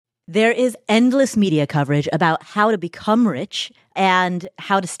There is endless media coverage about how to become rich and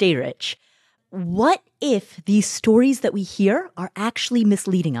how to stay rich. What if these stories that we hear are actually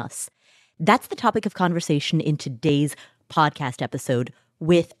misleading us? That's the topic of conversation in today's podcast episode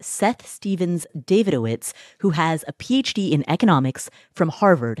with Seth Stephens-Davidowitz, who has a PhD in economics from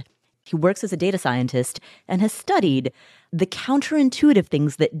Harvard. He works as a data scientist and has studied the counterintuitive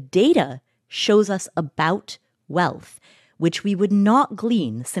things that data shows us about wealth, which we would not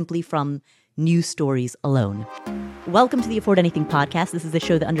glean simply from news stories alone. Welcome to the Afford Anything podcast. This is the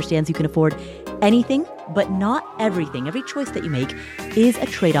show that understands you can afford anything, but not everything. Every choice that you make is a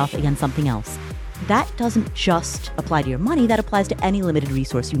trade-off against something else. That doesn't just apply to your money, that applies to any limited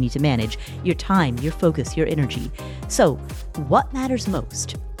resource you need to manage, your time, your focus, your energy. So, what matters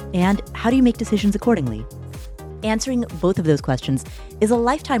most? And how do you make decisions accordingly? Answering both of those questions is a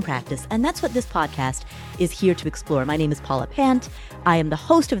lifetime practice, and that's what this podcast is here to explore. My name is Paula Pant. I am the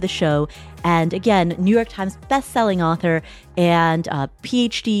host of the show, and again, New York Times bestselling author and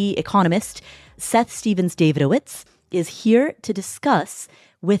PhD economist Seth Stephens-Davidowitz is here to discuss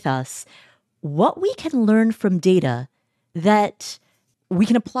with us what we can learn from data that we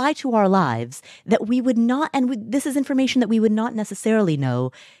can apply to our lives that we would not, and this is information that we would not necessarily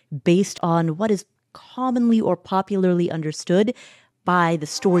know based on what is commonly or popularly understood by the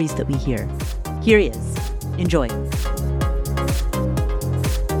stories that we hear. Here he is. Enjoy.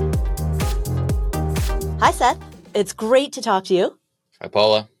 Hi, Seth. It's great to talk to you. Hi,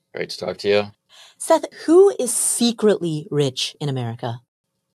 Paula. Great to talk to you. Seth, who is secretly rich in America?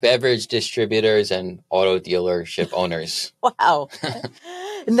 Beverage distributors and auto dealership owners. Wow.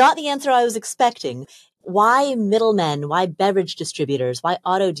 Not the answer I was expecting. Why middlemen? Why beverage distributors? Why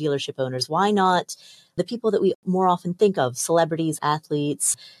auto dealership owners? Why not the people that we more often think of, celebrities,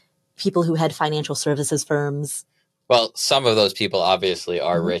 athletes, people who had financial services firms? Well, some of those people obviously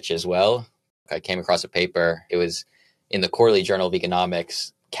are rich as well. I came across a paper. It was in the Quarterly Journal of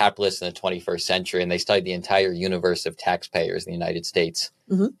Economics, Capitalists in the 21st Century, and they studied the entire universe of taxpayers in the United States.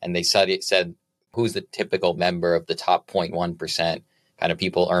 And they said, who's the typical member of the top 0.1%? Kind of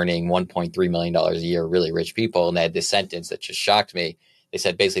people earning $1.3 million a year, really rich people. And they had this sentence that just shocked me. They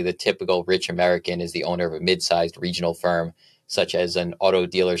said basically the typical rich American is the owner of a mid-sized regional firm, such as an auto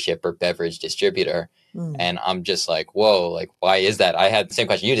dealership or beverage distributor. And I'm just like, whoa, like, why is that? I had the same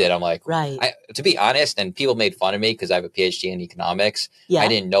question you did. I'm like, right. To be honest, and people made fun of me because I have a PhD in economics. Yeah. I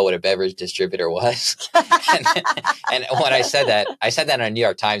didn't know what a beverage distributor was. and when I said that in a New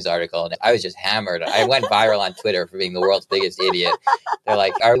York Times article, and I was just hammered. I went viral on Twitter for being the world's biggest idiot. They're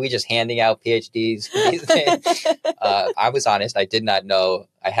like, are we just handing out PhDs for these things? I was honest. I did not know.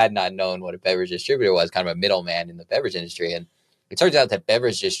 I had not known what a beverage distributor was, kind of a middleman in the beverage industry. And it turns out that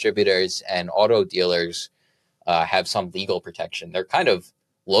beverage distributors and auto dealers have some legal protection. They're kind of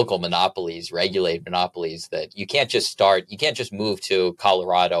local monopolies, regulated monopolies that you can't just move to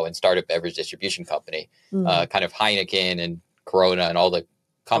Colorado and start a beverage distribution company. Kind of Heineken and Corona and all the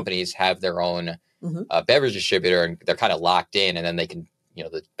companies have their own beverage distributor, and they're kind of locked in. And then they can,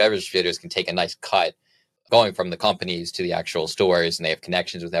 the beverage distributors can take a nice cut going from the companies to the actual stores, and they have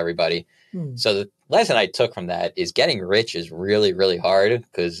connections with everybody. So the lesson I took from that is getting rich is really, really hard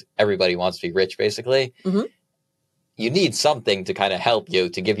because everybody wants to be rich, basically. You need something to kind of help you,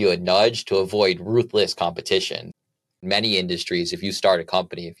 to give you a nudge to avoid ruthless competition. Many industries, if you start a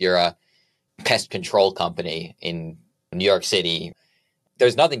company, if you're a pest control company in New York City,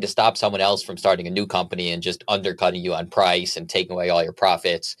 there's nothing to stop someone else from starting a new company and just undercutting you on price and taking away all your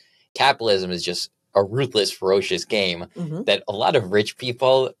profits. Capitalism is just a ruthless, ferocious game that a lot of rich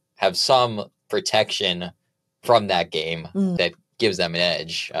people have some protection from that game that gives them an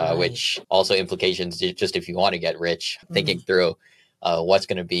edge, which also implications just if you want to get rich, thinking through what's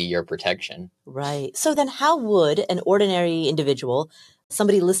going to be your protection. Right. So then how would an ordinary individual,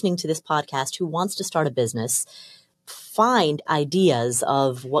 somebody listening to this podcast who wants to start a business, find ideas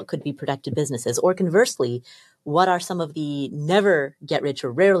of what could be protected businesses? Or conversely, what are some of the never get rich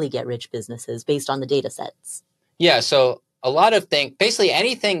or rarely get rich businesses based on the data sets? Yeah. So a lot of things, basically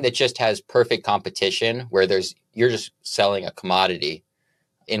anything that just has perfect competition where you're just selling a commodity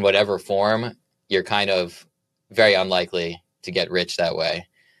in whatever form, you're kind of very unlikely to get rich that way.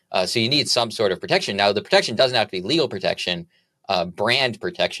 So you need some sort of protection. Now, the protection doesn't have to be legal protection. Brand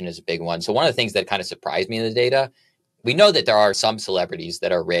protection is a big one. So one of the things that kind of surprised me in the data, we know that there are some celebrities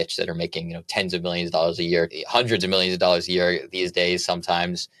that are rich that are making, tens of millions of dollars a year, hundreds of millions of dollars a year these days.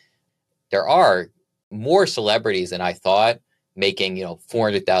 Sometimes there are more celebrities than I thought making,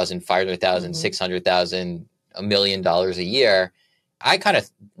 $400,000, $500,000, $600,000, $1 million a year. I kind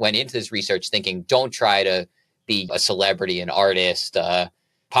of went into this research thinking, don't try to be a celebrity, an artist,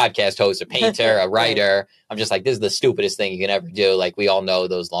 podcast host, a painter, a writer. I'm just like, this is the stupidest thing you can ever do. Like, we all know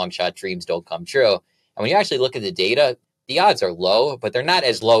those long shot dreams don't come true. And when you actually look at the data, the odds are low, but they're not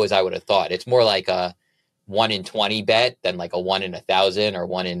as low as I would have thought. It's more like a 1 in 20 bet than like a 1 in 1,000 or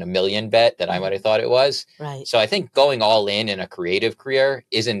 1 in a million bet that I might have thought it was. Right. So I think going all in a creative career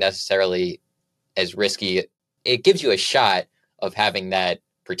isn't necessarily as risky. It gives you a shot of having that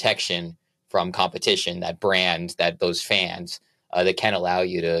protection from competition, that brand, that those fans that can allow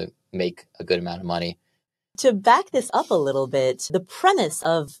you to make a good amount of money. To back this up a little bit, the premise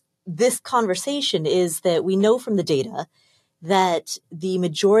of this conversation is that we know from the data that the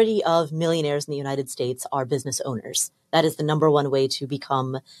majority of millionaires in the United States are business owners. That is the number one way to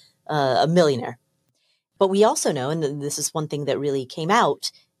become a millionaire. But we also know, and this is one thing that really came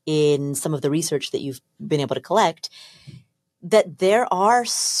out in some of the research that you've been able to collect, that there are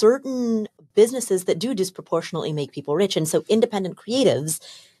certain businesses that do disproportionately make people rich. And so independent creatives,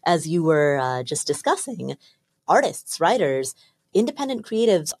 as you were just discussing, artists, writers, independent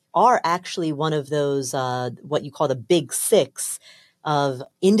creatives are actually one of those, what you call the big six of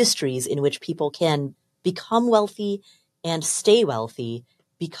industries in which people can become wealthy and stay wealthy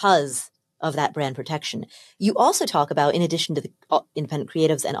because of that brand protection. You also talk about, in addition to the independent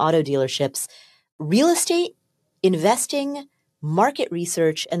creatives and auto dealerships, real estate, investing, market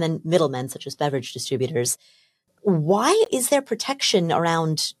research, and then middlemen such as beverage distributors. Why is there protection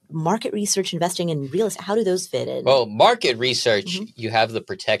around market research, investing, and real estate? How do those fit in? Well, market research, you have the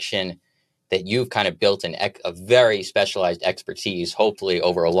protection that you've kind of built a very specialized expertise, hopefully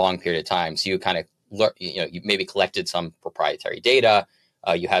over a long period of time. So you kind of, you maybe collected some proprietary data.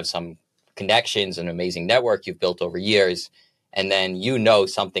 You have some connections, an amazing network you've built over years. And then you know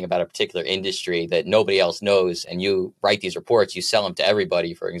something about a particular industry that nobody else knows, and you write these reports, you sell them to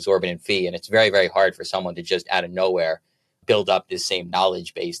everybody for an exorbitant fee. And it's very, very hard for someone to just out of nowhere build up this same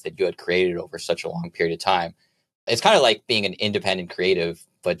knowledge base that you had created over such a long period of time. It's kind of like being an independent creative,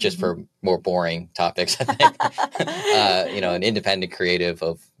 but just for more boring topics, I think. An independent creative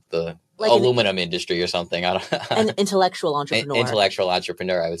of the aluminum industry or something. I don't An intellectual entrepreneur. Intellectual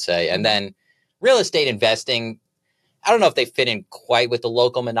entrepreneur, I would say. And then real estate investing, I don't know if they fit in quite with the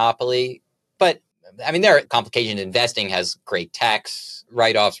local monopoly, but I mean, there are complications. Investing has great tax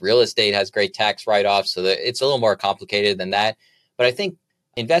write-offs. Real estate has great tax write-offs. So it's a little more complicated than that. But I think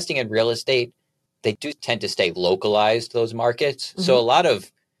investing in real estate, they do tend to stay localized, those markets. So a lot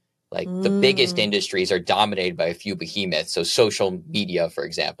of the biggest industries are dominated by a few behemoths. So social media, for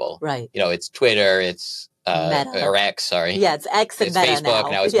example. Right. It's Twitter, it's Meta. Or X, sorry. Yeah, it's X and it's Meta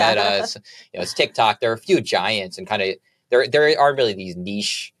Facebook, now it's Meta, it's TikTok. There are a few giants, and kind of there aren't really these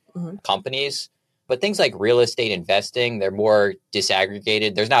niche companies. But things like real estate investing, they're more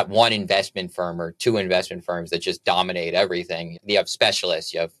disaggregated. There's not one investment firm or two investment firms that just dominate everything. You have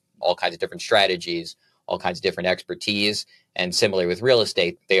specialists, you have all kinds of different strategies, all kinds of different expertise. And similarly with real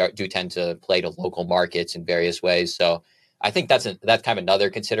estate, do tend to play to local markets in various ways. So I think that's kind of another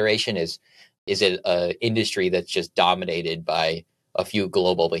consideration is it an industry that's just dominated by a few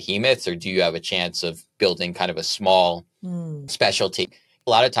global behemoths, or do you have a chance of building kind of a small specialty? A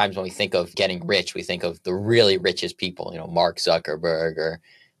lot of times when we think of getting rich, we think of the really richest people, Mark Zuckerberg or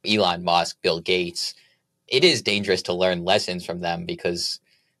Elon Musk, Bill Gates. It is dangerous to learn lessons from them because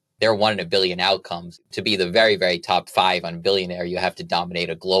they're 1 in a billion outcomes. To be the very, very top 5 on Billionaire, you have to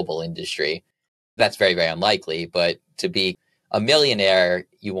dominate a global industry. That's very, very unlikely. But to be a millionaire,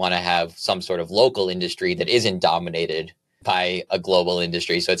 you want to have some sort of local industry that isn't dominated by a global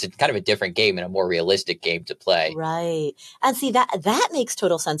industry. So it's kind of a different game and a more realistic game to play. Right. And see, that makes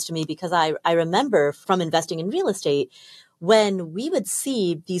total sense to me because I remember from investing in real estate, when we would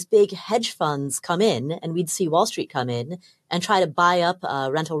see these big hedge funds come in and we'd see Wall Street come in and try to buy up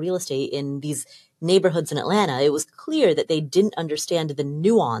rental real estate in these neighborhoods in Atlanta, it was clear that they didn't understand the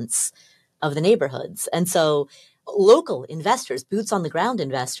nuance of the neighborhoods. And so local investors, boots on the ground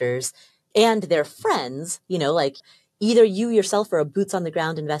investors, and their friends, like either you yourself are a boots on the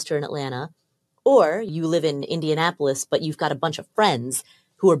ground investor in Atlanta, or you live in Indianapolis, but you've got a bunch of friends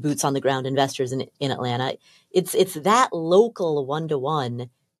who are boots on the ground investors in Atlanta. It's that local one-to-one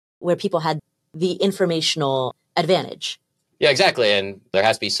where people had the informational advantage. Yeah, exactly. And there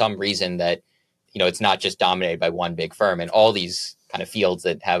has to be some reason that, it's not just dominated by one big firm. And all these kind of fields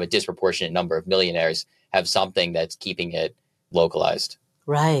that have a disproportionate number of millionaires have something that's keeping it localized.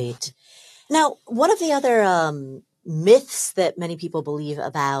 Right. Now, one of the other myths that many people believe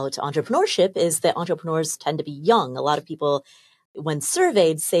about entrepreneurship is that entrepreneurs tend to be young. A lot of people, when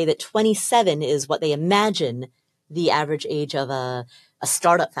surveyed, say that 27 is what they imagine the average age of a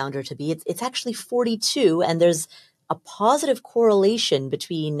startup founder to be. It's actually 42, and there's a positive correlation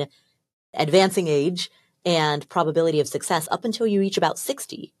between advancing age and probability of success up until you reach about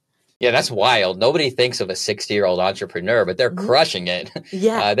 60. Yeah, that's wild. Nobody thinks of a 60-year-old entrepreneur, but they're crushing it.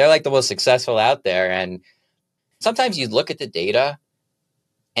 Yeah. They're like the most successful out there. And sometimes you look at the data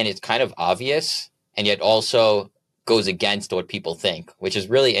and it's kind of obvious and yet also goes against what people think, which is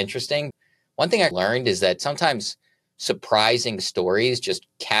really interesting. One thing I learned is that sometimes surprising stories just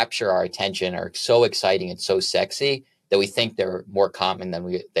capture our attention, are so exciting and so sexy that we think they're more common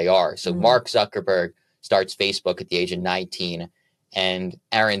than they are. So Mark Zuckerberg starts Facebook at the age of 19, and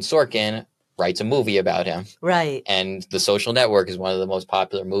Aaron Sorkin writes a movie about him. Right. And The Social Network is one of the most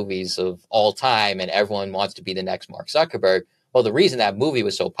popular movies of all time, and everyone wants to be the next Mark Zuckerberg. Well, the reason that movie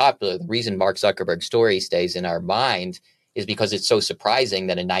was so popular, the reason Mark Zuckerberg's story stays in our mind is because it's so surprising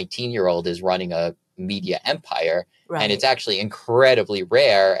that a 19-year-old is running a media empire. Right. And it's actually incredibly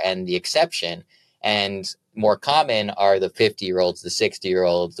rare and the exception. And more common are the 50-year-olds, the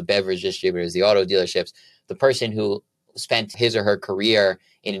 60-year-olds, the beverage distributors, the auto dealerships, the person who spent his or her career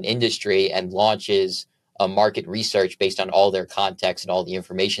in an industry and launches a market research based on all their context and all the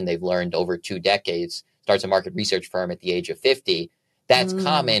information they've learned over 2 decades, starts a market research firm at the age of 50. That's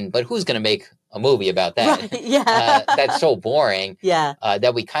common, but who's going to make a movie about that? Right, yeah. That's so boring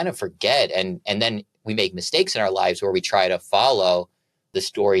that we kind of forget. And then we make mistakes in our lives where we try to follow the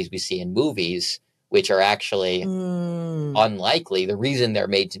stories we see in movies, which are actually unlikely. The reason they're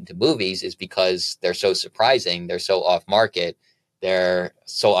made into movies is because they're so surprising. They're so off market. They're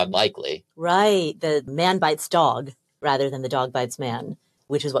so unlikely. Right. The man bites dog rather than the dog bites man,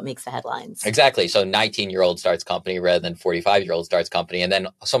 which is what makes the headlines. Exactly. So 19-year-old starts company rather than 45-year-old starts company. And then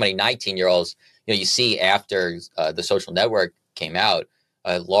so many 19-year-olds, you see after The Social Network came out,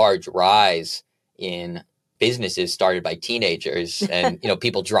 a large rise in businesses started by teenagers and,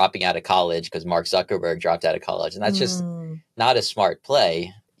 people dropping out of college because Mark Zuckerberg dropped out of college. And that's just not a smart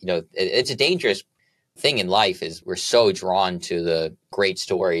play. It's a dangerous thing in life is we're so drawn to the great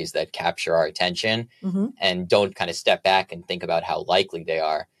stories that capture our attention and don't kind of step back and think about how likely they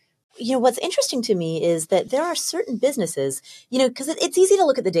are. What's interesting to me is that there are certain businesses, because it's easy to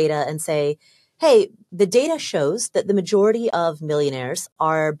look at the data and say, hey, the data shows that the majority of millionaires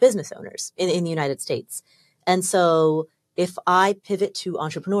are business owners in the United States. And so if I pivot to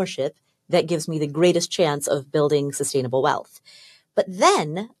entrepreneurship, that gives me the greatest chance of building sustainable wealth. But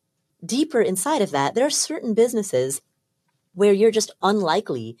then deeper inside of that, there are certain businesses where you're just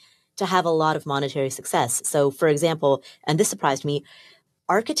unlikely to have a lot of monetary success. So for example, and this surprised me,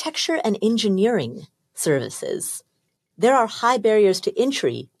 architecture and engineering services. There are high barriers to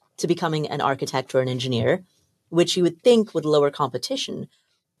entry to becoming an architect or an engineer, which you would think would lower competition.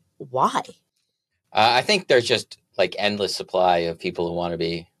 Why? I think there's just like endless supply of people who want to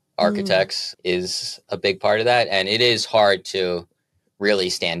be architects is a big part of that. And it is hard to really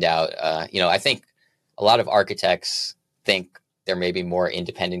stand out. I think a lot of architects think they're maybe more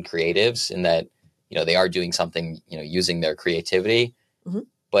independent creatives in that, they are doing something, using their creativity,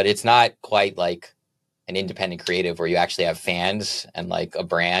 but it's not quite like an independent creative where you actually have fans and like a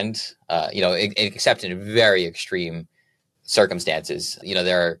brand, except in very extreme circumstances.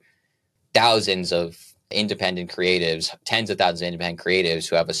 There are thousands of independent creatives, tens of thousands of independent creatives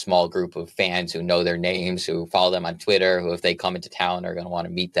who have a small group of fans who know their names, who follow them on Twitter, who if they come into town are going to want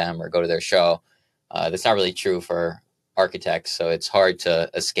to meet them or go to their show. That's not really true for architects. So it's hard to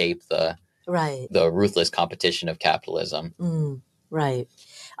escape the ruthless competition of capitalism. Right.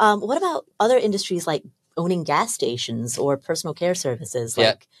 What about other industries like owning gas stations or personal care services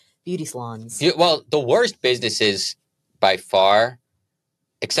like beauty salons? Well, the worst businesses by far,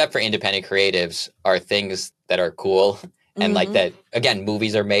 except for independent creatives, are things that are cool and like that, again,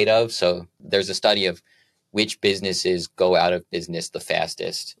 movies are made of. So there's a study of which businesses go out of business the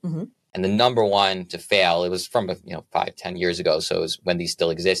fastest. And the number one to fail, it was from 5-10 years ago, so it was when these still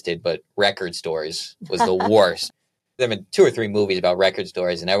existed, but record stores was the worst. There have been 2 or 3 movies about record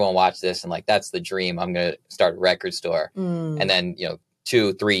stores and everyone watched this and like, that's the dream. I'm going to start a record store. And then,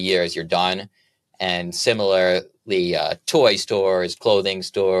 2-3 years, you're done. And similarly, toy stores, clothing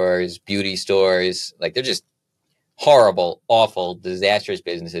stores, beauty stores, like they're just horrible, awful, disastrous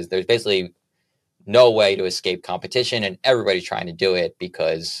businesses. There's basically no way to escape competition and everybody's trying to do it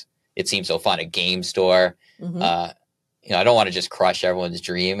because it seems so fun. A game store. I don't want to just crush everyone's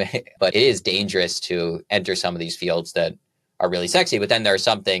dream, but it is dangerous to enter some of these fields that are really sexy. But then there are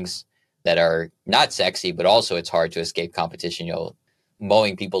some things that are not sexy, but also it's hard to escape competition.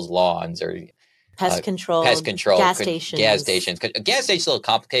 Mowing people's lawns or pest control, gas stations. A gas station's a little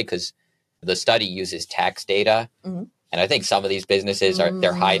complicated because the study uses tax data And I think some of these businesses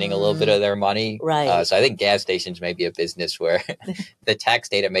they're hiding a little bit of their money. Right. So I think gas stations may be a business where the tax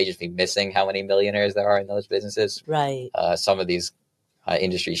data may just be missing how many millionaires there are in those businesses. Right. Some of these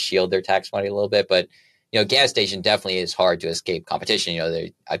industries shield their tax money a little bit, but gas station definitely is hard to escape competition.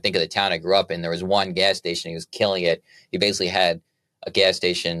 I think of the town I grew up in, there was one gas station, he was killing it. He basically had a gas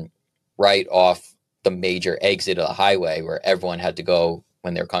station right off the major exit of the highway where everyone had to go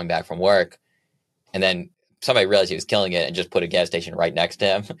when they were coming back from work. And then somebody realized he was killing it and just put a gas station right next to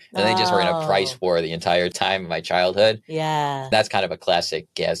him. And they just were in a price war the entire time of my childhood. Yeah. That's kind of a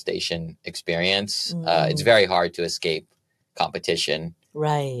classic gas station experience. It's very hard to escape competition.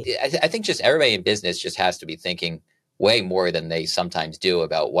 Right. I think just everybody in business just has to be thinking way more than they sometimes do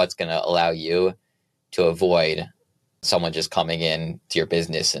about what's going to allow you to avoid someone just coming in to your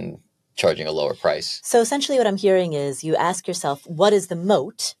business and charging a lower price. So essentially what I'm hearing is you ask yourself, what is the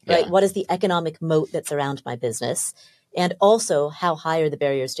moat, right? Yeah. What is the economic moat that's around my business? And also how high are the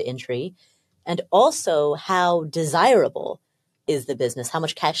barriers to entry? And also how desirable is the business? How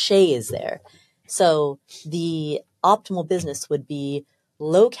much cachet is there? So the optimal business would be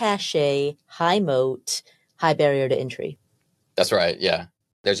low cachet, high moat, high barrier to entry. That's right. Yeah.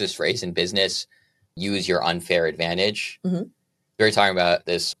 There's this phrase in business, use your unfair advantage. Mm-hmm. We were talking about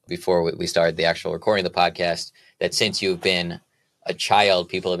this before we started the actual recording of the podcast, that since you've been a child,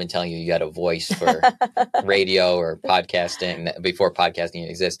 people have been telling you had a voice for radio or podcasting before podcasting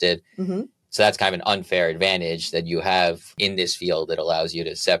existed. Mm-hmm. So that's kind of an unfair advantage that you have in this field that allows you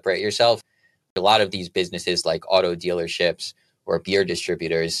to separate yourself. A lot of these businesses like auto dealerships or beer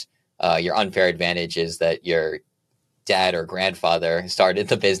distributors, your unfair advantage is that your dad or grandfather started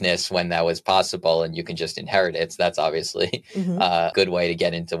the business when that was possible and you can just inherit it. So that's obviously a good way to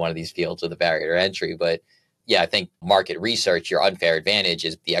get into one of these fields with a barrier to entry. But yeah, I think market research, your unfair advantage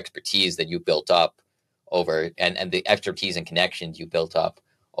is the expertise that you built up over and the expertise and connections you built up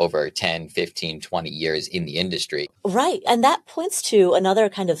over 10, 15, 20 years in the industry. Right. And that points to another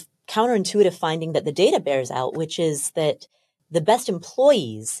kind of counterintuitive finding that the data bears out, which is that the best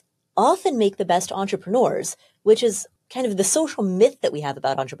employees often make the best entrepreneurs, which is kind of the social myth that we have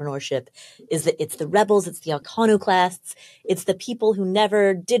about entrepreneurship, is that it's the rebels, it's the iconoclasts, it's the people who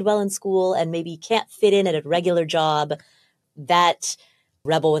never did well in school and maybe can't fit in at a regular job, that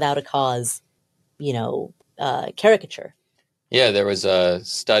rebel without a cause, caricature. Yeah, there was a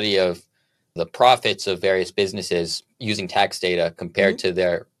study of the profits of various businesses using tax data compared to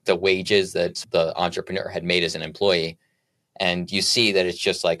the wages that the entrepreneur had made as an employee. And you see that it's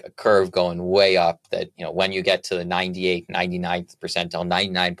just like a curve going way up that, when you get to the 98th, 99th percentile,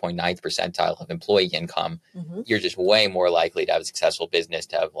 99.9th percentile of employee income, you're just way more likely to have a successful business,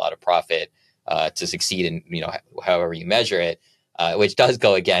 to have a lot of profit, to succeed in, however you measure it, which does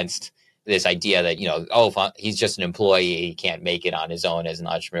go against this idea that, if he's just an employee, he can't make it on his own as an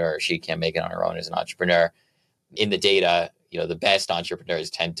entrepreneur, or she can't make it on her own as an entrepreneur. In the data, the best entrepreneurs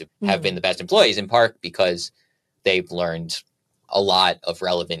tend to have been the best employees, in part because they've learned a lot of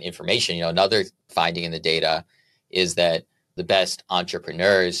relevant information. Another finding in the data is that the best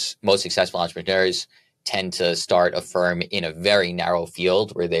entrepreneurs, most successful entrepreneurs, tend to start a firm in a very narrow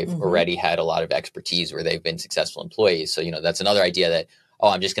field where they've already had a lot of expertise, where they've been successful employees. So, that's another idea that,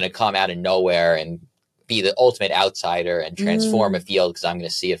 I'm just going to come out of nowhere and be the ultimate outsider and transform a field because I'm going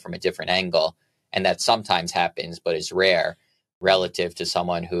to see it from a different angle. And that sometimes happens, but it's rare relative to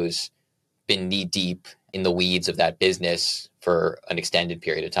someone who's been knee deep in the weeds of that business for an extended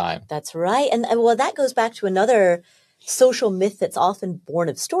period of time. That's right. And well, that goes back to another social myth that's often born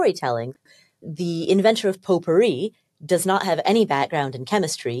of storytelling. The inventor of potpourri does not have any background in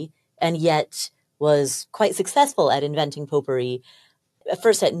chemistry and yet was quite successful at inventing potpourri.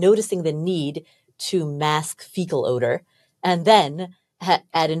 First at noticing the need to mask fecal odor, and then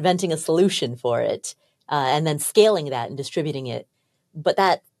at inventing a solution for it, and then scaling that and distributing it. But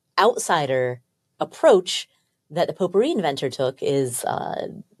that outsider approach that the potpourri inventor took is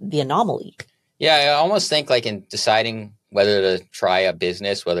the anomaly. Yeah, I almost think like in deciding whether to try a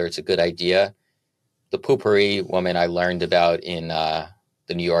business, whether it's a good idea, the potpourri woman I learned about in the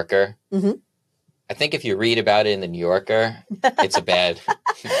New Yorker. I think if you read about it in the New Yorker, it's a bad...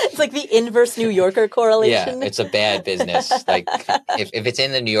 It's like the inverse New Yorker correlation. Yeah, it's a bad business. Like if it's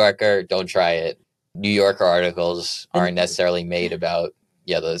in the New Yorker, don't try it. New Yorker articles aren't necessarily made about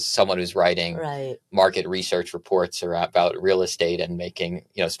someone who's writing market research reports about real estate and making,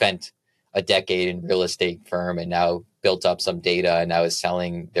 spent a decade in real estate firm and now built up some data and now is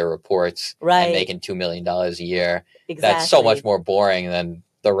selling their reports and making $2 million a year. Exactly. That's so much more boring than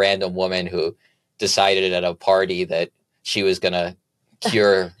the random woman who decided at a party that she was going to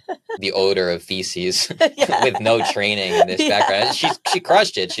cure the odor of feces with no training in this background. She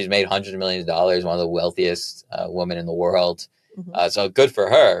crushed it. She's made hundreds of millions of dollars, one of the wealthiest women in the world. So good for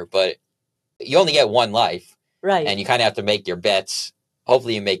her. But you only get one life. Right. And you kind of have to make your bets.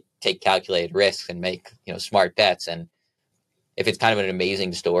 Hopefully you take calculated risks and make, smart bets. And if it's kind of an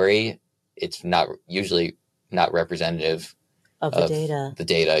amazing story, it's usually not representative of the data. The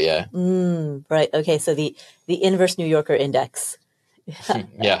data, yeah. Right. Okay. So the inverse New Yorker index.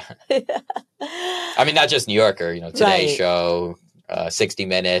 Yeah. I mean, not just New Yorker, Today Show, 60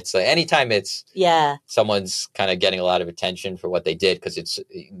 Minutes. Like, anytime it's someone's kind of getting a lot of attention for what they did, because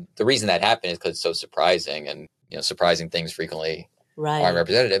the reason that happened is because it's so surprising, and surprising things frequently aren't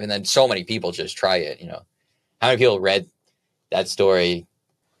representative. And then so many people just try it. How many people read that story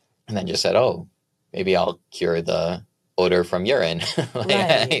and then just said, "Oh, maybe I'll cure the odor from urine."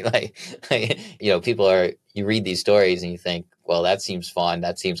 People you read these stories and you think, well, that seems fun,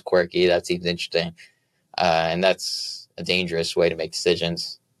 that seems quirky, that seems interesting, and that's a dangerous way to make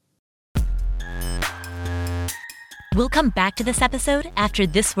decisions. We'll come back to this episode after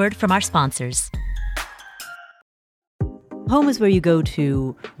this word from our sponsors. Home is where you go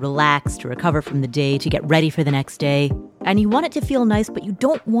to relax, to recover from the day, to get ready for the next day. And you want it to feel nice, but you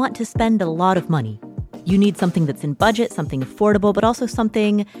don't want to spend a lot of money. You need something that's in budget, something affordable, but also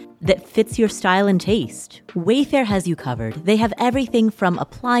something that fits your style and taste. Wayfair has you covered. They have everything from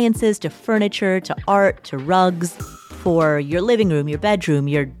appliances to furniture to art to rugs for your living room, your bedroom,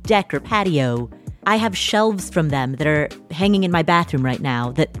 your deck or patio. I have shelves from them that are hanging in my bathroom right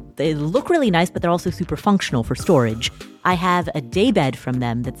now that they look really nice, but they're also super functional for storage. I have a daybed from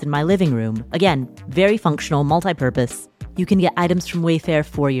them that's in my living room. Again, very functional, multi-purpose. You can get items from Wayfair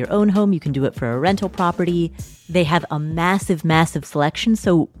for your own home. You can do it for a rental property. They have a massive, massive selection.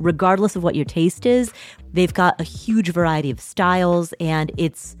 So regardless of what your taste is, they've got a huge variety of styles, and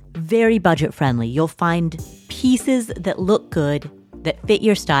it's very budget friendly. You'll find pieces that look good, that fit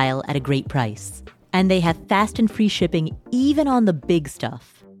your style at a great price. And they have fast and free shipping even on the big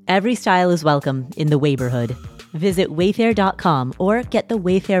stuff. Every style is welcome in the Wayborhood. Visit wayfair.com or get the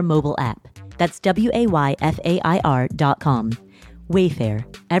Wayfair mobile app. That's WAYFAIR.com.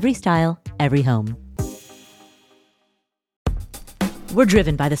 Wayfair. Every style, every home. We're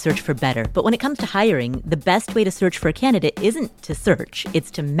driven by the search for better, but when it comes to hiring, the best way to search for a candidate isn't to search, it's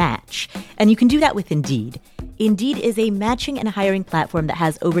to match. And you can do that with Indeed. Indeed is a matching and hiring platform that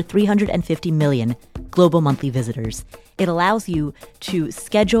has over 350 million global monthly visitors. It allows you to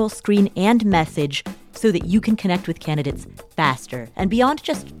schedule, screen, and message so that you can connect with candidates faster. And beyond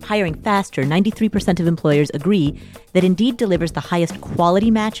just hiring faster, 93% of employers agree that Indeed delivers the highest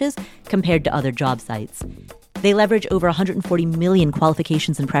quality matches compared to other job sites. They leverage over 140 million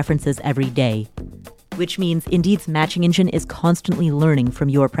qualifications and preferences every day, which means Indeed's matching engine is constantly learning from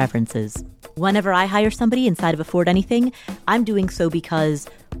your preferences. Whenever I hire somebody inside of Afford Anything, I'm doing so because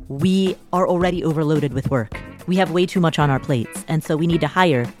we are already overloaded with work. We have way too much on our plates, and so we need to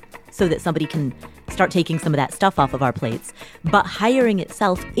hire so that somebody can start taking some of that stuff off of our plates. But hiring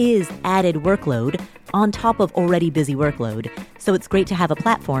itself is added workload on top of already busy workload. So it's great to have a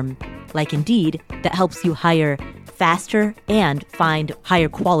platform like Indeed that helps you hire faster and find higher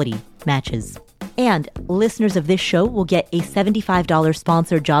quality matches. And listeners of this show will get a $75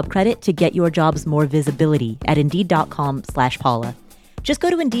 sponsored job credit to get your jobs more visibility at Indeed.com/Paula. Just go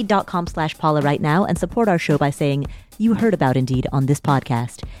to Indeed.com/Paula right now and support our show by saying you heard about Indeed on this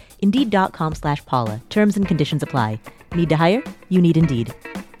podcast. Indeed.com/Paula. Terms and conditions apply. Need to hire? You need Indeed.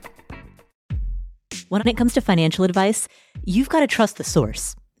 When it comes to financial advice, you've got to trust the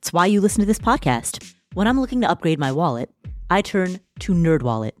source. It's why you listen to this podcast. When I'm looking to upgrade my wallet, I turn to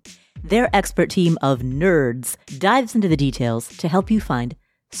NerdWallet. Their expert team of nerds dives into the details to help you find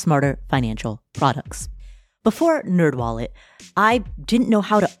smarter financial products. Before NerdWallet, I didn't know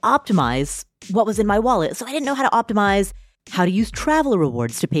how to optimize what was in my wallet, so I didn't know how to optimize how to use travel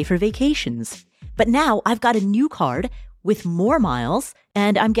rewards to pay for vacations. But now I've got a new card with more miles,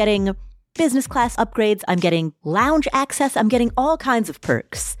 and I'm getting business class upgrades, I'm getting lounge access, I'm getting all kinds of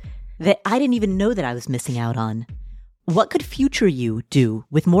perks that I didn't even know that I was missing out on. What could future you do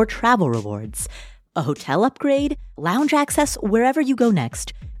with more travel rewards? A hotel upgrade? Lounge access? Wherever you go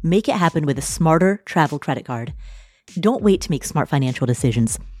next, make it happen with a smarter travel credit card. Don't wait to make smart financial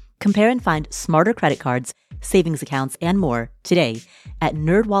decisions. Compare and find smarter credit cards, savings accounts, and more today at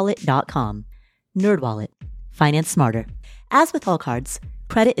nerdwallet.com. NerdWallet. Finance smarter. As with all cards,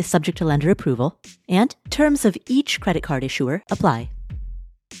 credit is subject to lender approval, and terms of each credit card issuer apply.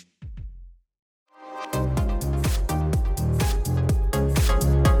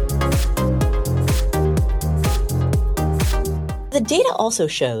 The data also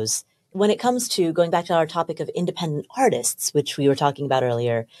shows when it comes to going back to our topic of independent artists, which we were talking about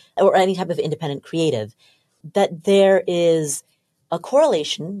earlier, or any type of independent creative, that there is a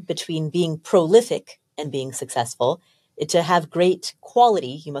correlation between being prolific and being successful. To have great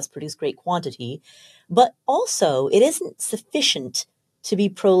quality, you must produce great quantity. But also, it isn't sufficient to be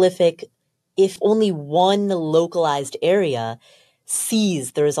prolific if only one localized area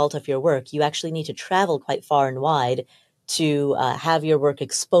sees the result of your work. You actually need to travel quite far and wide to have your work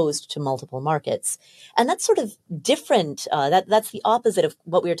exposed to multiple markets. And that's sort of different. That's the opposite of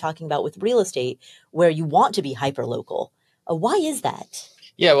what we were talking about with real estate, where you want to be hyper-local. Why is that?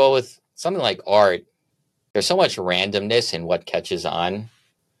 Yeah, well, with something like art, there's so much randomness in what catches on.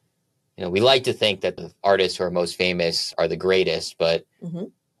 You know, we like to think that the artists who are most famous are the greatest, but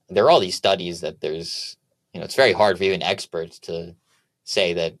there are all these studies that there's, it's very hard for even experts to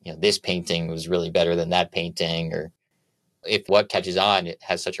say that, this painting was really better than that painting, or if what catches on, it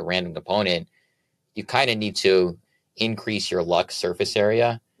has such a random component, you kind of need to increase your luck surface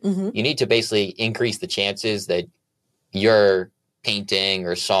area. You need to basically increase the chances that your painting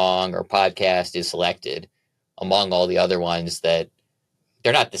or song or podcast is selected among all the other ones that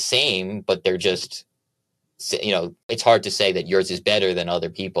they're not the same, but they're just, it's hard to say that yours is better than other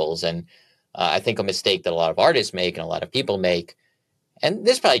people's. And I think a mistake that a lot of artists make and a lot of people make, and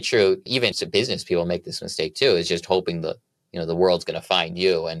this is probably true, even to business people make this mistake too, is just hoping the world's going to find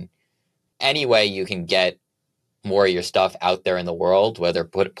you. And any way you can get more of your stuff out there in the world, whether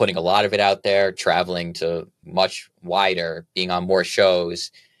putting a lot of it out there, traveling to much wider, being on more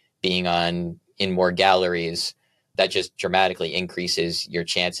shows, being in more galleries, that just dramatically increases your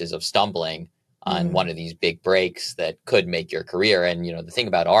chances of stumbling on one of these big breaks that could make your career. And, the thing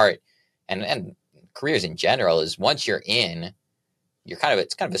about art and careers in general is once you're in, it's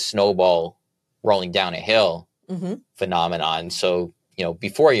kind of a snowball rolling down a hill phenomenon. So,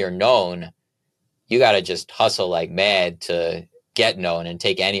 before you're known, you got to just hustle like mad to get known and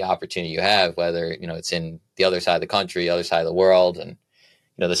take any opportunity you have, whether, it's in the other side of the country, the other side of the world. And,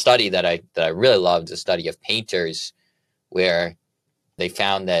 the study that I really loved is a study of painters where they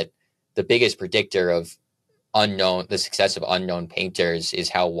found that the biggest predictor of the success of unknown painters is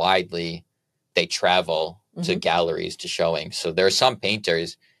how widely they travel to galleries, to showings. So there are some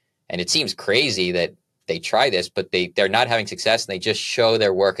painters, and it seems crazy that they try this, but they're not having success, and they just show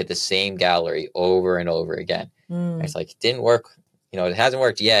their work at the same gallery over and over again. And it's like, it didn't work. It hasn't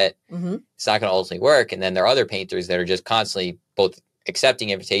worked yet. It's not going to ultimately work. And then there are other painters that are just constantly both accepting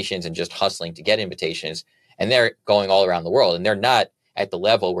invitations and just hustling to get invitations. And they're going all around the world. And they're not at the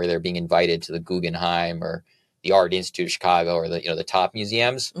level where they're being invited to the Guggenheim or the Art Institute of Chicago or the top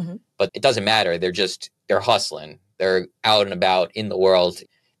museums. But it doesn't matter. They're hustling. They're out and about in the world.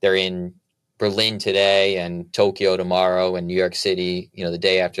 They're in Berlin today and Tokyo tomorrow and New York City, the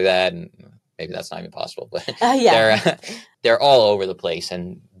day after that. And maybe that's not even possible, but they're all over the place.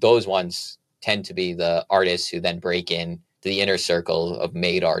 And those ones tend to be the artists who then break in to the inner circle of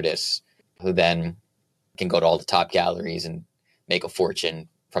made artists who then can go to all the top galleries and make a fortune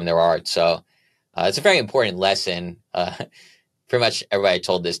from their art. So it's a very important lesson. Pretty much everybody I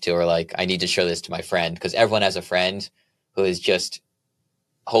told this to are like, I need to show this to my friend, because everyone has a friend who is just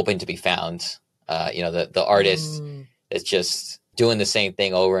hoping to be found. The artist is just doing the same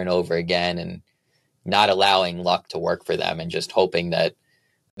thing over and over again and not allowing luck to work for them and just hoping that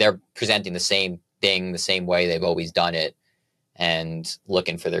they're presenting the same thing the same way they've always done it and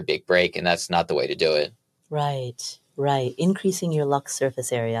looking for their big break. And that's not the way to do it. Right. Increasing your luck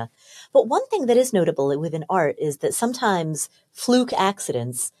surface area. But one thing that is notable within art is that sometimes fluke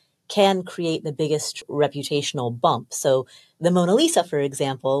accidents can create the biggest reputational bump. So the Mona Lisa, for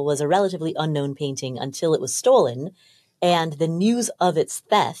example, was a relatively unknown painting until it was stolen. And the news of its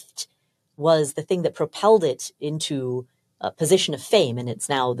theft was the thing that propelled it into a position of fame. And it's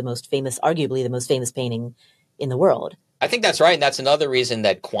now arguably the most famous painting in the world. I think that's right. And that's another reason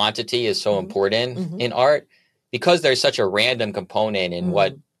that quantity is so important in art, because there's such a random component in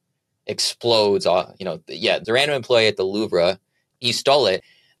what explodes. The random employee at the Louvre, he stole it.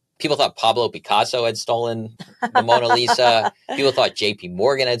 People thought Pablo Picasso had stolen the Mona Lisa. People thought J.P.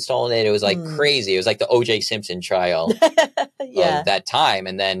 Morgan had stolen it. It was like crazy. It was like the O.J. Simpson trial of that time.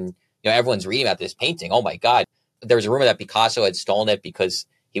 And then, everyone's reading about this painting. Oh my God. There was a rumor that Picasso had stolen it because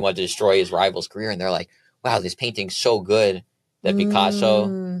he wanted to destroy his rival's career. And they're like, wow, this painting's so good that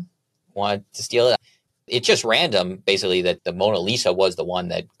Picasso wanted to steal it. It's just random, basically, that the Mona Lisa was the one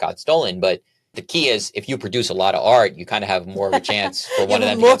that got stolen. But the key is, if you produce a lot of art, you kind of have more of a chance for one of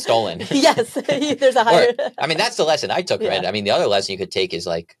them to get stolen. Yes, there's a higher... that's the lesson I took from it. I mean, the other lesson you could take is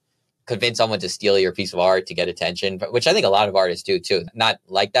like, convince someone to steal your piece of art to get attention, but which I think a lot of artists do too. Not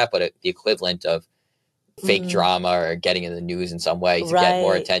like that, but the equivalent of fake drama or getting in the news in some way to get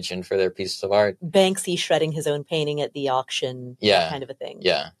more attention for their pieces of art. Banksy shredding his own painting at the auction, that kind of a thing.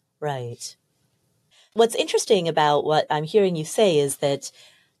 Yeah. Right. What's interesting about what I'm hearing you say is that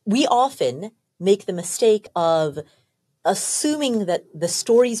we often make the mistake of assuming that the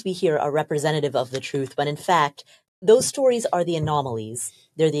stories we hear are representative of the truth, when in fact, those stories are the anomalies.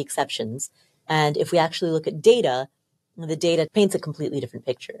 They're the exceptions. And if we actually look at data, the data paints a completely different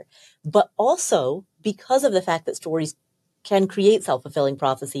picture. But also, because of the fact that stories can create self-fulfilling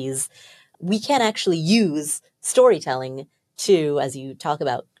prophecies, we can actually use storytelling to, as you talk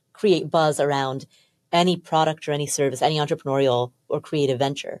about, create buzz around any product or any service, any entrepreneurial or creative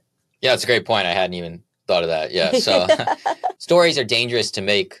venture. Yeah, it's a great point. I hadn't even thought of that. Yeah. So stories are dangerous to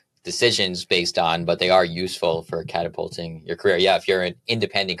make decisions based on, but they are useful for catapulting your career. Yeah. If you're an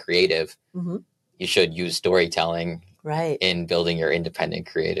independent creative, you should use storytelling in building your independent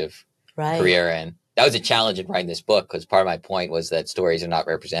creative career. And that was a challenge in writing this book, because part of my point was that stories are not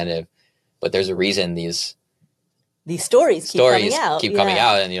representative, but there's a reason these stories keep coming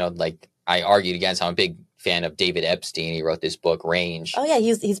out. And, like I argued against, I'm a big fan of David Epstein. He wrote this book, Range. Oh yeah.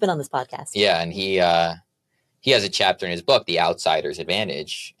 He's been on this podcast. Yeah. And he has a chapter in his book, The Outsider's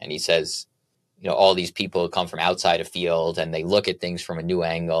Advantage. And he says, all these people come from outside a field and they look at things from a new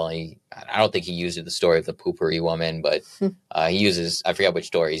angle. And I don't think he uses the story of the poopery woman, but he uses, I forget which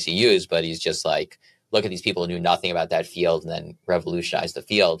stories he used, but he's just like, look at these people who knew nothing about that field and then revolutionize the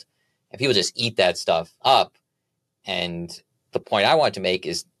field. And people just eat that stuff up. And the point I want to make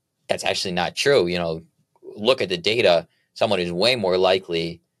is that's actually not true. Look at the data. Someone is way more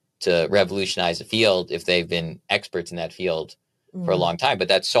likely to revolutionize the field if they've been experts in that field for a long time, but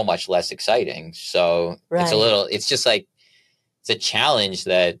that's so much less exciting. So it's a challenge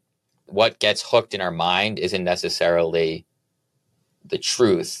that what gets hooked in our mind isn't necessarily the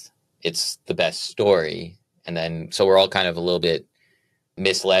truth. It's the best story. And then, so we're all kind of a little bit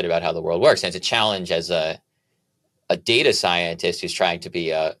misled about how the world works. And it's a challenge as a data scientist who's trying to be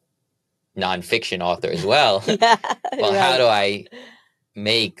a nonfiction author as well. How do I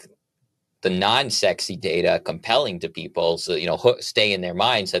make the non-sexy data compelling to people so, stay in their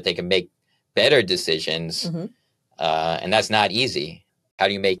minds so that they can make better decisions? And that's not easy. How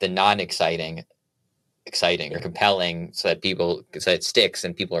do you make the non-exciting exciting or compelling so that it sticks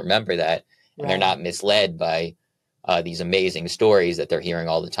and people remember that and they're not misled by these amazing stories that they're hearing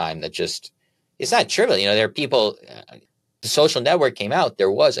all the time that just, it's not trivial. There are people, the social network came out,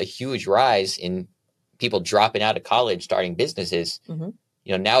 there was a huge rise in people dropping out of college, starting businesses.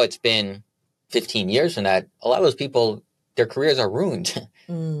 Now it's been 15 years from that. A lot of those people, their careers are ruined.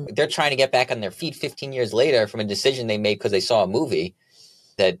 They're trying to get back on their feet 15 years later from a decision they made because they saw a movie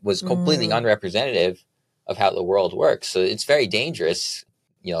that was completely unrepresentative of how the world works. So it's very dangerous,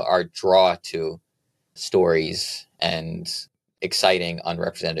 our draw to stories and exciting,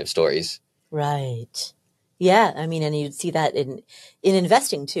 unrepresentative stories. Right. Yeah. I mean, and you'd see that in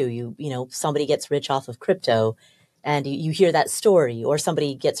investing too. Somebody gets rich off of crypto and you hear that story, or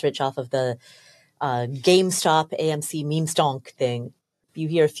somebody gets rich off of the GameStop AMC meme stonk thing. You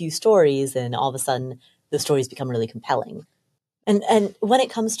hear a few stories and all of a sudden the stories become really compelling. And when it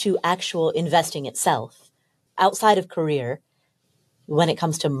comes to actual investing itself, outside of career, when it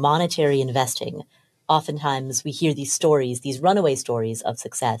comes to monetary investing, oftentimes we hear these stories, these runaway stories of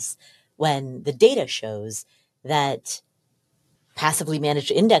success, when the data shows that passively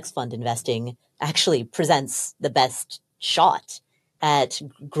managed index fund investing actually presents the best shot at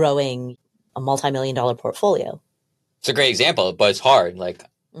growing a multi-million-dollar portfolio. It's a great example, but it's hard.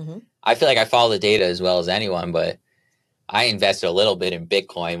 I feel like I follow the data as well as anyone, but I invested a little bit in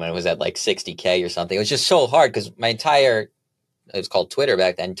Bitcoin when it was at like 60K or something. It was just so hard because my entire, it was called Twitter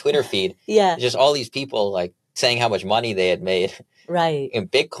back then, Twitter feed. Just all these people like saying how much money they had made in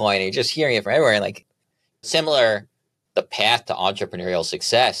Bitcoin, and you're just hearing it from everywhere. And similar, the path to entrepreneurial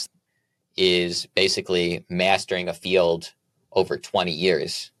success is basically mastering a field over 20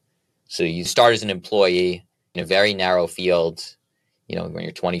 years. So you start as an employee in a very narrow field, when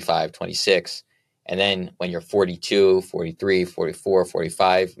you're 25, 26. And then when you're 42, 43, 44,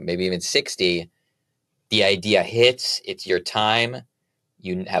 45, maybe even 60, the idea hits, it's your time.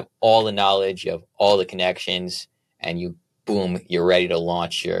 You have all the knowledge, you have all the connections, and you're ready to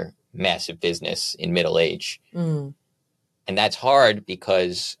launch your massive business in middle age. And that's hard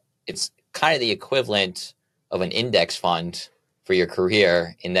because it's kind of the equivalent of an index fund for your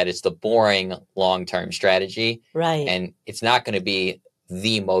career, in that it's the boring long-term strategy. And it's not going to be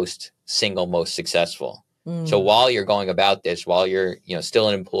the most successful. So while you're going about this, while you're, still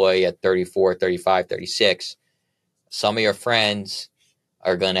an employee at 34, 35, 36, some of your friends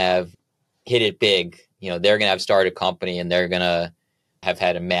are going to have hit it big. They're going to have started a company and they're going to have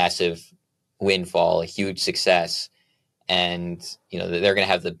had a massive windfall, a huge success. And, they're going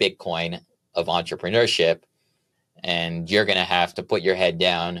to have the Bitcoin of entrepreneurship. And you're going to have to put your head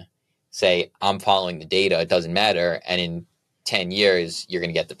down, say, I'm following the data. It doesn't matter. And in 10 years, you're going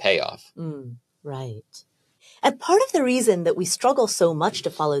to get the payoff. Right. And part of the reason that we struggle so much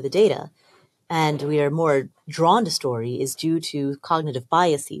to follow the data and we are more drawn to story is due to cognitive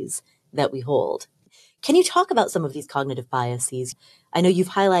biases that we hold. Can you talk about some of these cognitive biases? I know you've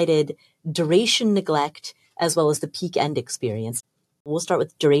highlighted duration neglect as well as the peak end experience. We'll start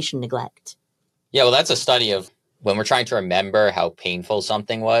with duration neglect. Yeah, well, that's a study of when we're trying to remember how painful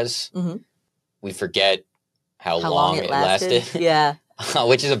something was, we forget how long it lasted. Yeah.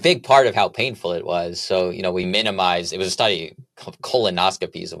 Which is a big part of how painful it was. So, we minimize, it was a study of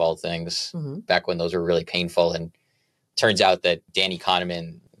colonoscopies of all things back when those were really painful. And it turns out that Danny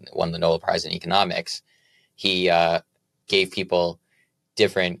Kahneman won the Nobel Prize in economics. He gave people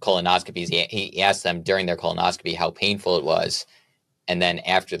different colonoscopies. He asked them during their colonoscopy how painful it was. And then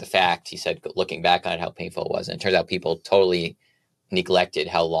after the fact, he said, looking back on it, how painful it was. And it turns out people totally neglected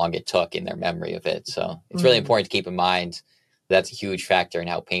how long it took in their memory of it. So it's really important to keep in mind that's a huge factor in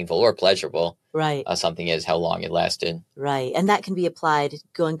how painful or pleasurable something is, how long it lasted. Right. And that can be applied,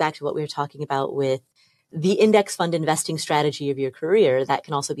 going back to what we were talking about with the index fund investing strategy of your career, that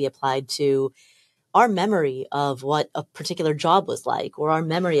can also be applied to our memory of what a particular job was like or our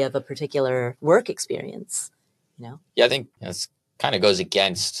memory of a particular work experience. Yeah, I think that's kind of goes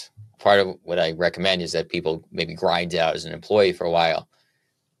against part of what I recommend is that people maybe grind out as an employee for a while.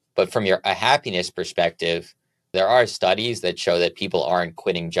 But from a happiness perspective, there are studies that show that people aren't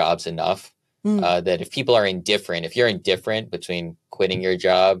quitting jobs enough, that if people are indifferent, if you're indifferent between quitting your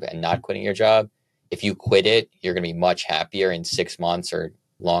job and not quitting your job, if you quit it, you're going to be much happier in 6 months or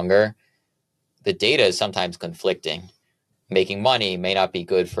longer. The data is sometimes conflicting. Making money may not be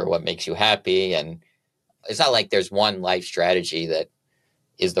good for what makes you happy. And it's not like there's one life strategy that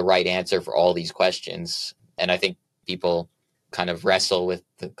is the right answer for all these questions. And I think people kind of wrestle with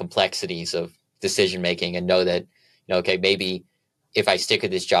the complexities of decision making and know that, okay, maybe if I stick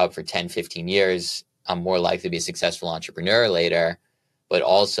with this job for 10, 15 years, I'm more likely to be a successful entrepreneur later. But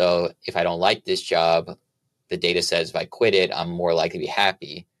also, if I don't like this job, the data says if I quit it, I'm more likely to be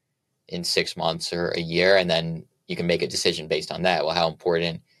happy in 6 months or a year. And then you can make a decision based on that. Well, how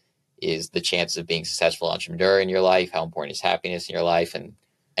important is the chance of being a successful entrepreneur in your life? How important is happiness in your life? And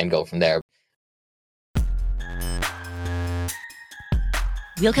go from there.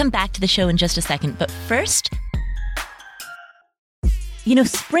 We'll come back to the show in just a second, but first,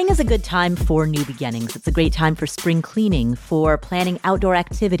 spring is a good time for new beginnings. It's a great time for spring cleaning, for planning outdoor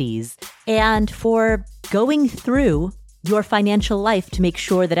activities, and for going through your financial life to make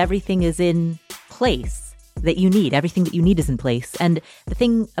sure that everything is in place that you need. Everything that you need is in place. And the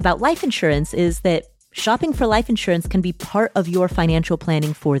thing about life insurance is that shopping for life insurance can be part of your financial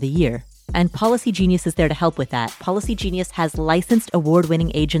planning for the year. And Policy Genius is there to help with that. Policy Genius has licensed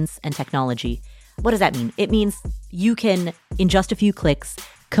award-winning agents and technology. What does that mean? It means you can, in just a few clicks,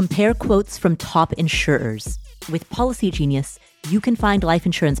 compare quotes from top insurers. With Policy Genius, you can find life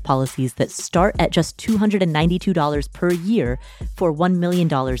insurance policies that start at just $292 per year for $1 million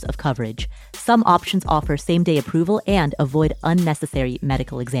of coverage. Some options offer same-day approval and avoid unnecessary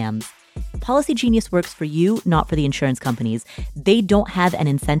medical exams. Policy Genius works for you, not for the insurance companies. They don't have an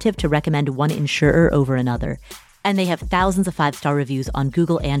incentive to recommend one insurer over another. And they have thousands of 5-star reviews on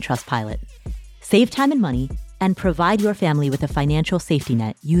Google and Trustpilot. Save time and money and provide your family with a financial safety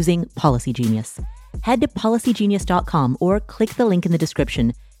net using Policy Genius. Head to policygenius.com or click the link in the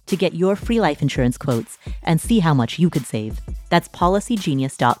description to get your free life insurance quotes and see how much you could save. That's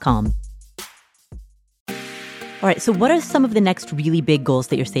policygenius.com. All right, so what are some of the next really big goals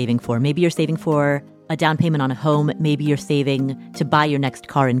that you're saving for? Maybe you're saving for a down payment on a home. Maybe you're saving to buy your next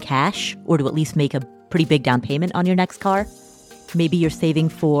car in cash or to at least make a pretty big down payment on your next car. Maybe you're saving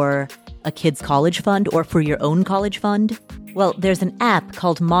for a kid's college fund or for your own college fund. Well, there's an app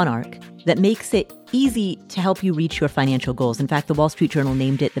called Monarch that makes it easy to help you reach your financial goals. In fact, the Wall Street Journal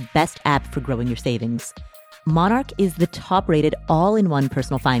named it the best app for growing your savings. Monarch is the top-rated all-in-one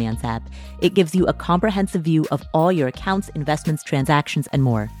personal finance app. It gives you a comprehensive view of all your accounts, investments, transactions, and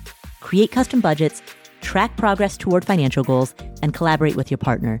more. Create custom budgets, track progress toward financial goals, and collaborate with your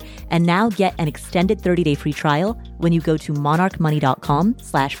partner. And now get an extended 30-day free trial when you go to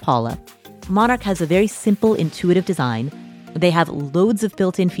monarchmoney.com/Paula. Monarch has a very simple, intuitive design, They have loads of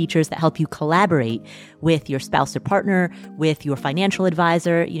built-in features that help you collaborate with your spouse or partner, with your financial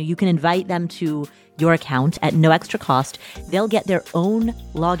advisor. You can invite them to your account at no extra cost. They'll get their own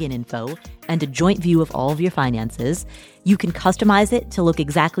login info and a joint view of all of your finances. You can customize it to look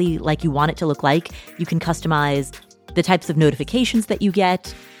exactly like you want it to look like. You can customize the types of notifications that you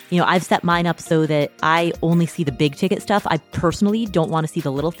get. I've set mine up so that I only see the big ticket stuff. I personally don't want to see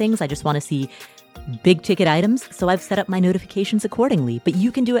the little things. I just want to see big ticket items. So I've set up my notifications accordingly, but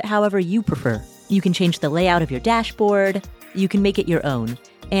you can do it however you prefer. You can change the layout of your dashboard. You can make it your own.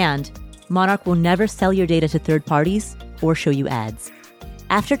 And Monarch will never sell your data to third parties or show you ads.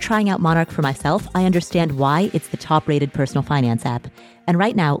 After trying out Monarch for myself, I understand why it's the top-rated personal finance app. And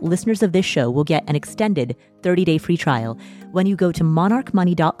right now, listeners of this show will get an extended 30-day free trial when you go to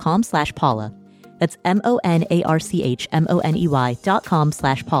monarchmoney.com/Paula. That's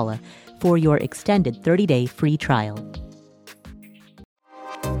monarchmoney.com/Paula for your extended 30-day free trial.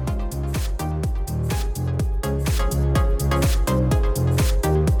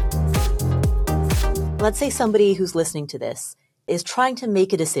 Let's say somebody who's listening to this is trying to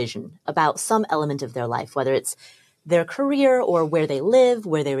make a decision about some element of their life, whether it's their career or where they live,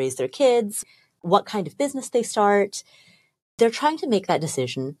 where they raise their kids, what kind of business they start. They're trying to make that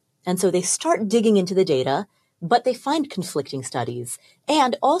decision. And so they start digging into the data, but they find conflicting studies.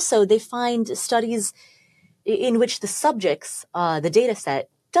 And also they find studies in which the subjects, the data set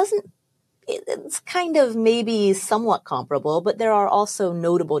it's kind of maybe somewhat comparable, but there are also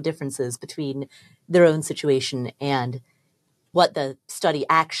notable differences between their own situation and what the study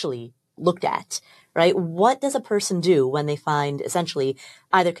actually looked at, right? What does a person do when they find essentially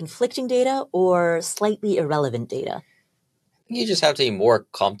either conflicting data or slightly irrelevant data? You just have to be more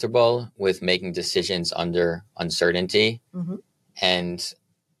comfortable with making decisions under uncertainty. Mm-hmm. And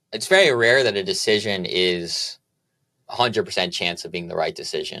it's very rare that a decision is 100% chance of being the right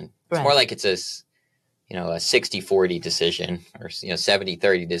decision. It's more like it's a 60-40 decision or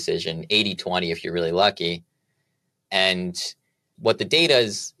 70-30 decision, 80-20 if you're really lucky. And what the data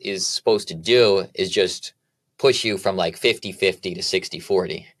is supposed to do is just push you from like 50-50 to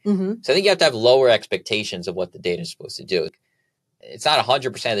 60-40. Mm-hmm. So I think you have to have lower expectations of what the data is supposed to do. It's not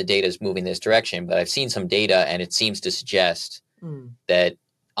 100% of the data is moving this direction, but I've seen some data and it seems to suggest that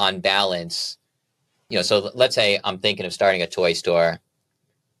on balance, so let's say I'm thinking of starting a toy store.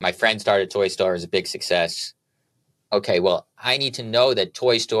 My friend started a toy store, is a big success. Okay, well, I need to know that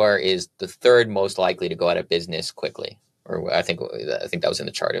toy store is the third most likely to go out of business quickly. Or I think that was in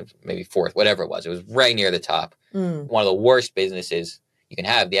the chart of maybe fourth, whatever it was. It was right near the top. One of the worst businesses you can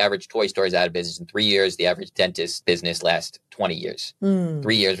have. The average toy store is out of business in 3 years. The average dentist business lasts 20 years.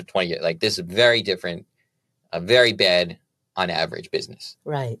 3 years or 20 years. Like this is very different, very bad on average business.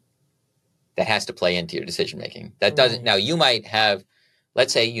 Right. That has to play into your decision making. That doesn't. Now you might have,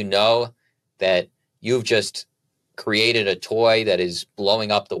 let's say that you've just created a toy that is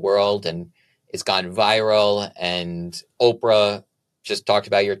blowing up the world and it's gone viral and Oprah just talked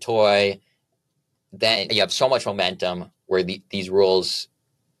about your toy. Then you have so much momentum where these rules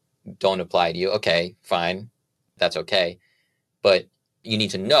don't apply to you. Okay, fine. That's okay. But you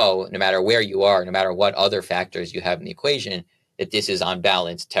need to know, no matter where you are, no matter what other factors you have in the equation, that this is on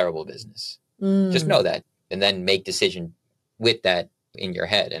balance terrible business. Just know that and then make decision with that in your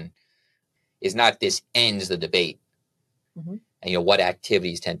head. And is not this ends the debate. Mm-hmm. And what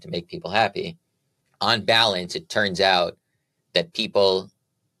activities tend to make people happy. On balance, it turns out that people,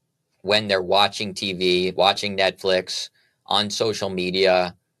 when they're watching TV, watching Netflix, on social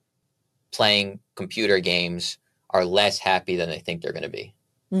media, playing computer games, are less happy than they think they're going to be.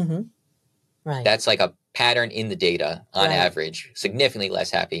 Mm-hmm. Right. That's like a pattern in the data on average, significantly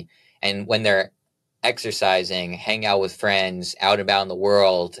less happy. And when they're exercising, hang out with friends, out and about in the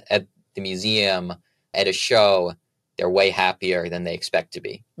world, at the museum, at a show, they're way happier than they expect to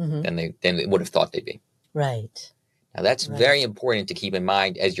be, than they would have thought they'd be. Right. Now, that's very important to keep in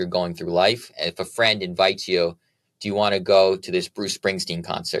mind as you're going through life. If a friend invites you, do you want to go to this Bruce Springsteen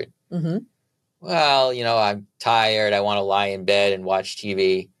concert? Mm-hmm. Well, I'm tired. I want to lie in bed and watch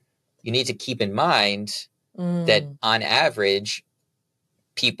TV. You need to keep in mind that on average,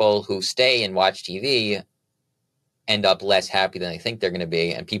 people who stay and watch TV end up less happy than they think they're going to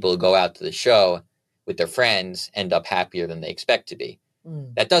be. And people who go out to the show with their friends end up happier than they expect to be.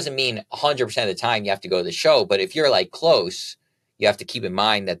 That doesn't mean 100% of the time you have to go to the show. But if you're like close, you have to keep in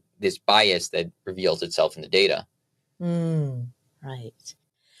mind that this bias that reveals itself in the data. Right.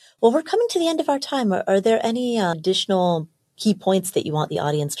 Well, we're coming to the end of our time. Are there any additional key points that you want the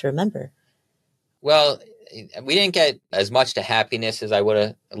audience to remember? Well, we didn't get as much to happiness as I would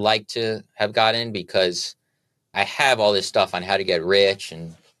have liked to have gotten because I have all this stuff on how to get rich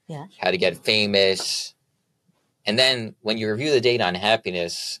and how to get famous. And then when you review the data on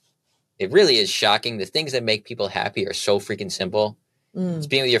happiness, it really is shocking. The things that make people happy are so freaking simple. It's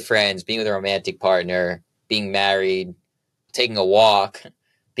being with your friends, being with a romantic partner, being married, taking a walk,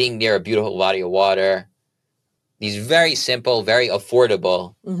 being near a beautiful body of water. These very simple, very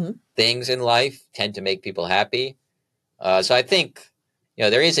affordable things in life tend to make people happy. So I think,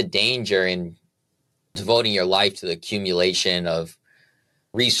 there is a danger in devoting your life to the accumulation of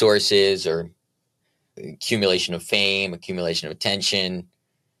resources or accumulation of fame, accumulation of attention.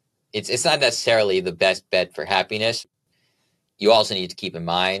 It's not necessarily the best bet for happiness. You also need to keep in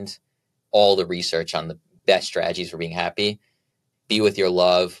mind all the research on the best strategies for being happy. Be with your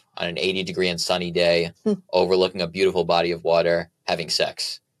love on an 80-degree and sunny day, overlooking a beautiful body of water, having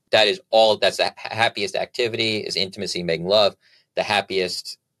sex. That's the happiest activity is intimacy, making love. The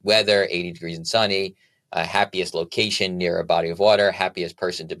happiest weather, 80 degrees and sunny. Happiest location near a body of water. Happiest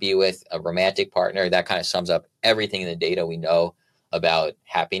person to be with, a romantic partner. That kind of sums up everything in the data we know about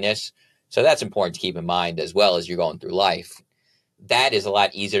happiness. So that's important to keep in mind as well as you're going through life. That is a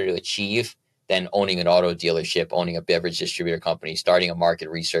lot easier to achieve than owning an auto dealership, owning a beverage distributor company, starting a market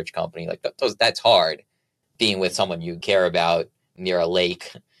research company. That's hard. Being with someone you care about near a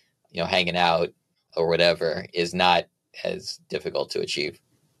lake, hanging out or whatever is not as difficult to achieve.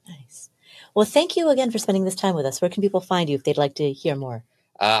 Nice. Well, thank you again for spending this time with us. Where can people find you if they'd like to hear more?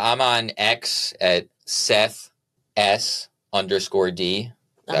 I'm on X at Seth S_D.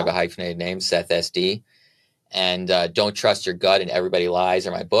 I have a hyphenated name, Seth SD. And Don't Trust Your Gut and Everybody Lies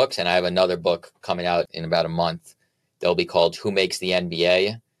are my books. And I have another book coming out in about a month. They'll be called Who Makes the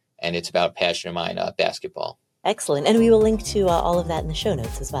NBA? And it's about a passion of mine, basketball. Excellent. And we will link to all of that in the show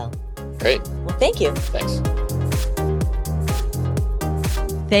notes as well. Great. Well, thank you. Thanks.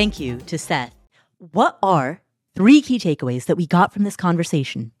 Thank you to Seth. What are 3 key takeaways that we got from this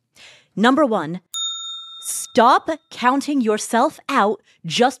conversation? Number 1, stop counting yourself out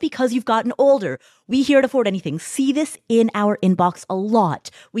just because you've gotten older. We here at Afford Anything see this in our inbox a lot.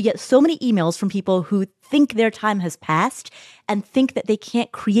 We get so many emails from people who think their time has passed and think that they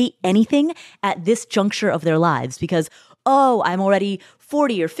can't create anything at this juncture of their lives because, I'm already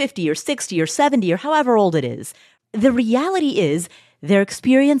 40 or 50 or 60 or 70 or however old it is. The reality is their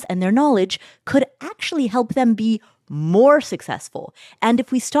experience and their knowledge could actually help them be more successful. And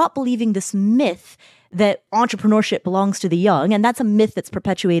if we stop believing this myth that entrepreneurship belongs to the young, and that's a myth that's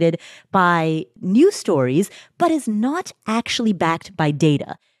perpetuated by news stories, but is not actually backed by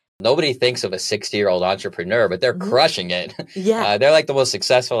data. Nobody thinks of a 60-year-old entrepreneur, but they're crushing it. Yeah. They're like the most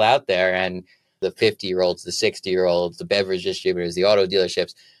successful out there. And the 50-year-olds, the 60-year-olds, the beverage distributors, the auto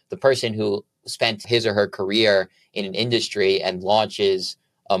dealerships, the person who spent his or her career in an industry and launches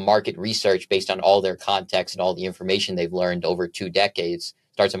a market research based on all their context and all the information they've learned over 2 decades,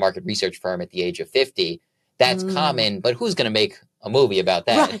 starts a market research firm at the age of 50. That's common, but who's going to make a movie about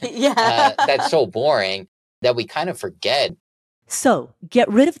that? Right, yeah. That's so boring that we kind of forget. So get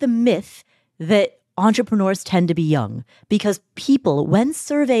rid of the myth that entrepreneurs tend to be young because people, when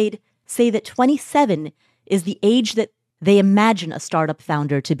surveyed, say that 27 is the age that they imagine a startup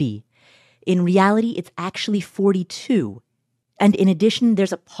founder to be. In reality, it's actually 42. And in addition,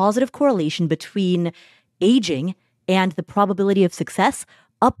 there's a positive correlation between aging and the probability of success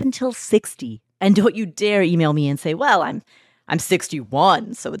up until 60. And don't you dare email me and say, well, I'm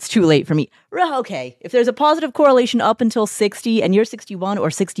 61, so it's too late for me. Okay, if there's a positive correlation up until 60 and you're 61 or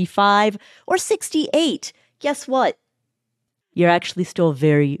 65 or 68, guess what? You're actually still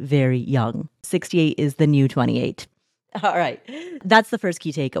very, very young. 68 is the new 28. All right, that's the first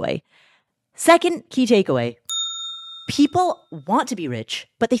key takeaway. Second key takeaway. People want to be rich,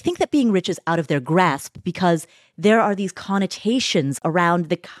 but they think that being rich is out of their grasp because there are these connotations around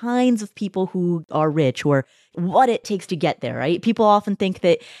the kinds of people who are rich or what it takes to get there, right? People often think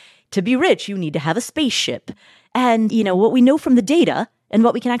that to be rich, you need to have a spaceship. And, what we know from the data and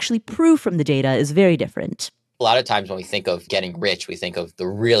what we can actually prove from the data is very different. A lot of times when we think of getting rich, we think of the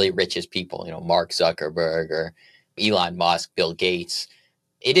really richest people, Mark Zuckerberg or Elon Musk, Bill Gates.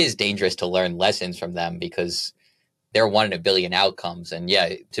 It is dangerous to learn lessons from them because they're 1 in a billion outcomes. And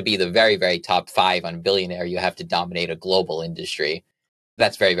to be the very, very top 5 on billionaire, you have to dominate a global industry.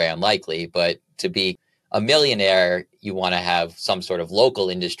 That's very, very unlikely. But to be a millionaire, you want to have some sort of local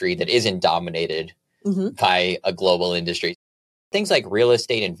industry that isn't dominated by a global industry. Things like real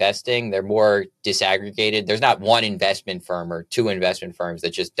estate investing, they're more disaggregated. There's not one investment firm or 2 investment firms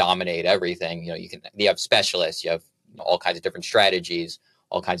that just dominate everything. You have specialists, you have all kinds of different strategies,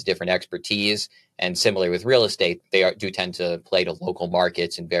 all kinds of different expertise. And similarly with real estate, they do tend to play to local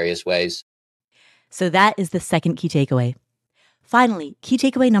markets in various ways. So that is the second key takeaway. Finally, key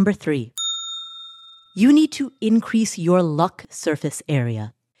takeaway number 3. You need to increase your luck surface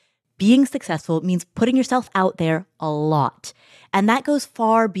area. Being successful means putting yourself out there a lot. And that goes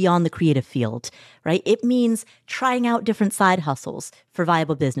far beyond the creative field, right? It means trying out different side hustles for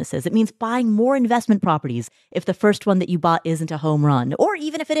viable businesses. It means buying more investment properties if the first one that you bought isn't a home run, or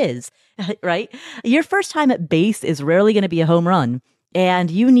even if it is, right? Your first time at base is rarely going to be a home run.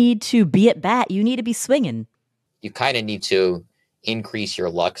 And you need to be at bat. You need to be swinging. You kind of need to increase your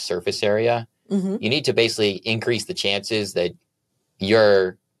luck surface area. You need to basically increase the chances that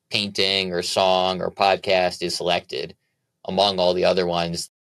your painting or song or podcast is selected among all the other ones.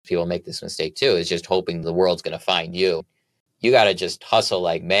 People make this mistake too, is just hoping the world's going to find you. You got to just hustle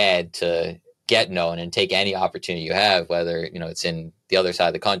like mad to get known and take any opportunity you have, whether, it's in the other side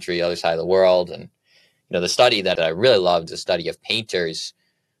of the country, the other side of the world. And, the study that I really loved is a study of painters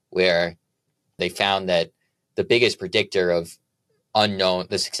where they found that the biggest predictor of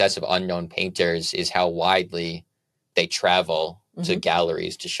the success of unknown painters is how widely they travel to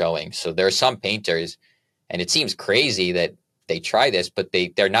galleries, to showings. So there are some painters, and it seems crazy that they try this, but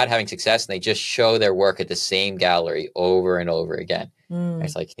they're not having success, and they just show their work at the same gallery over and over again. And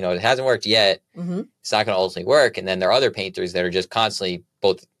it's like, it hasn't worked yet. It's not going to ultimately work. And then there are other painters that are just constantly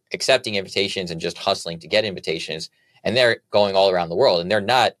both accepting invitations and just hustling to get invitations. And they're going all around the world, and they're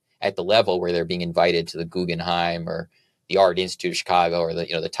not at the level where they're being invited to the Guggenheim or the Art Institute of Chicago or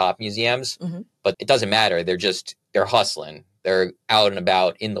the top museums. But it doesn't matter. They're hustling. They're out and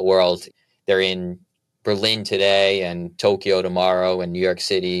about in the world. They're in Berlin today and Tokyo tomorrow and New York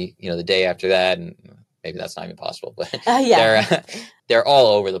City, the day after that. And maybe that's not even possible, but they're all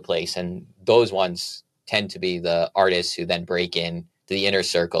over the place. And those ones tend to be the artists who then break in to the inner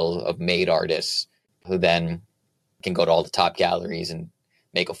circle of made artists who then can go to all the top galleries and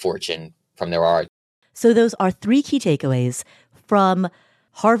make a fortune from their art. So those are 3 key takeaways from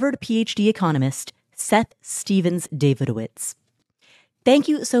Harvard PhD economist Seth Stephens-Davidowitz. Thank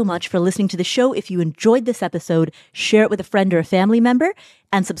you so much for listening to the show. If you enjoyed this episode, share it with a friend or a family member,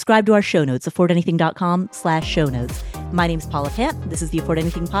 and subscribe to our show notes, affordanything.com/show notes. My name's Paula Pant. This is the Afford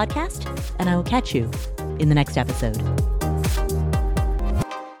Anything podcast, and I will catch you in the next episode.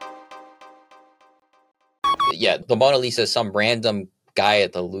 Yeah, the Mona Lisa, some random guy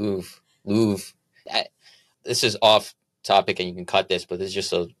at the Louvre. This is off topic, and you can cut this, but this is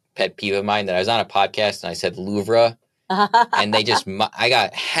just a pet peeve of mine that I was on a podcast and I said Louvre. And I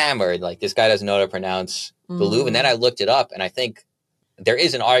got hammered. Like, this guy doesn't know how to pronounce the Louvre. And then I looked it up, and I think there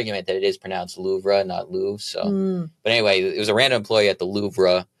is an argument that it is pronounced Louvre, not Louvre. So, but anyway, it was a random employee at the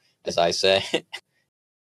Louvre, as I say.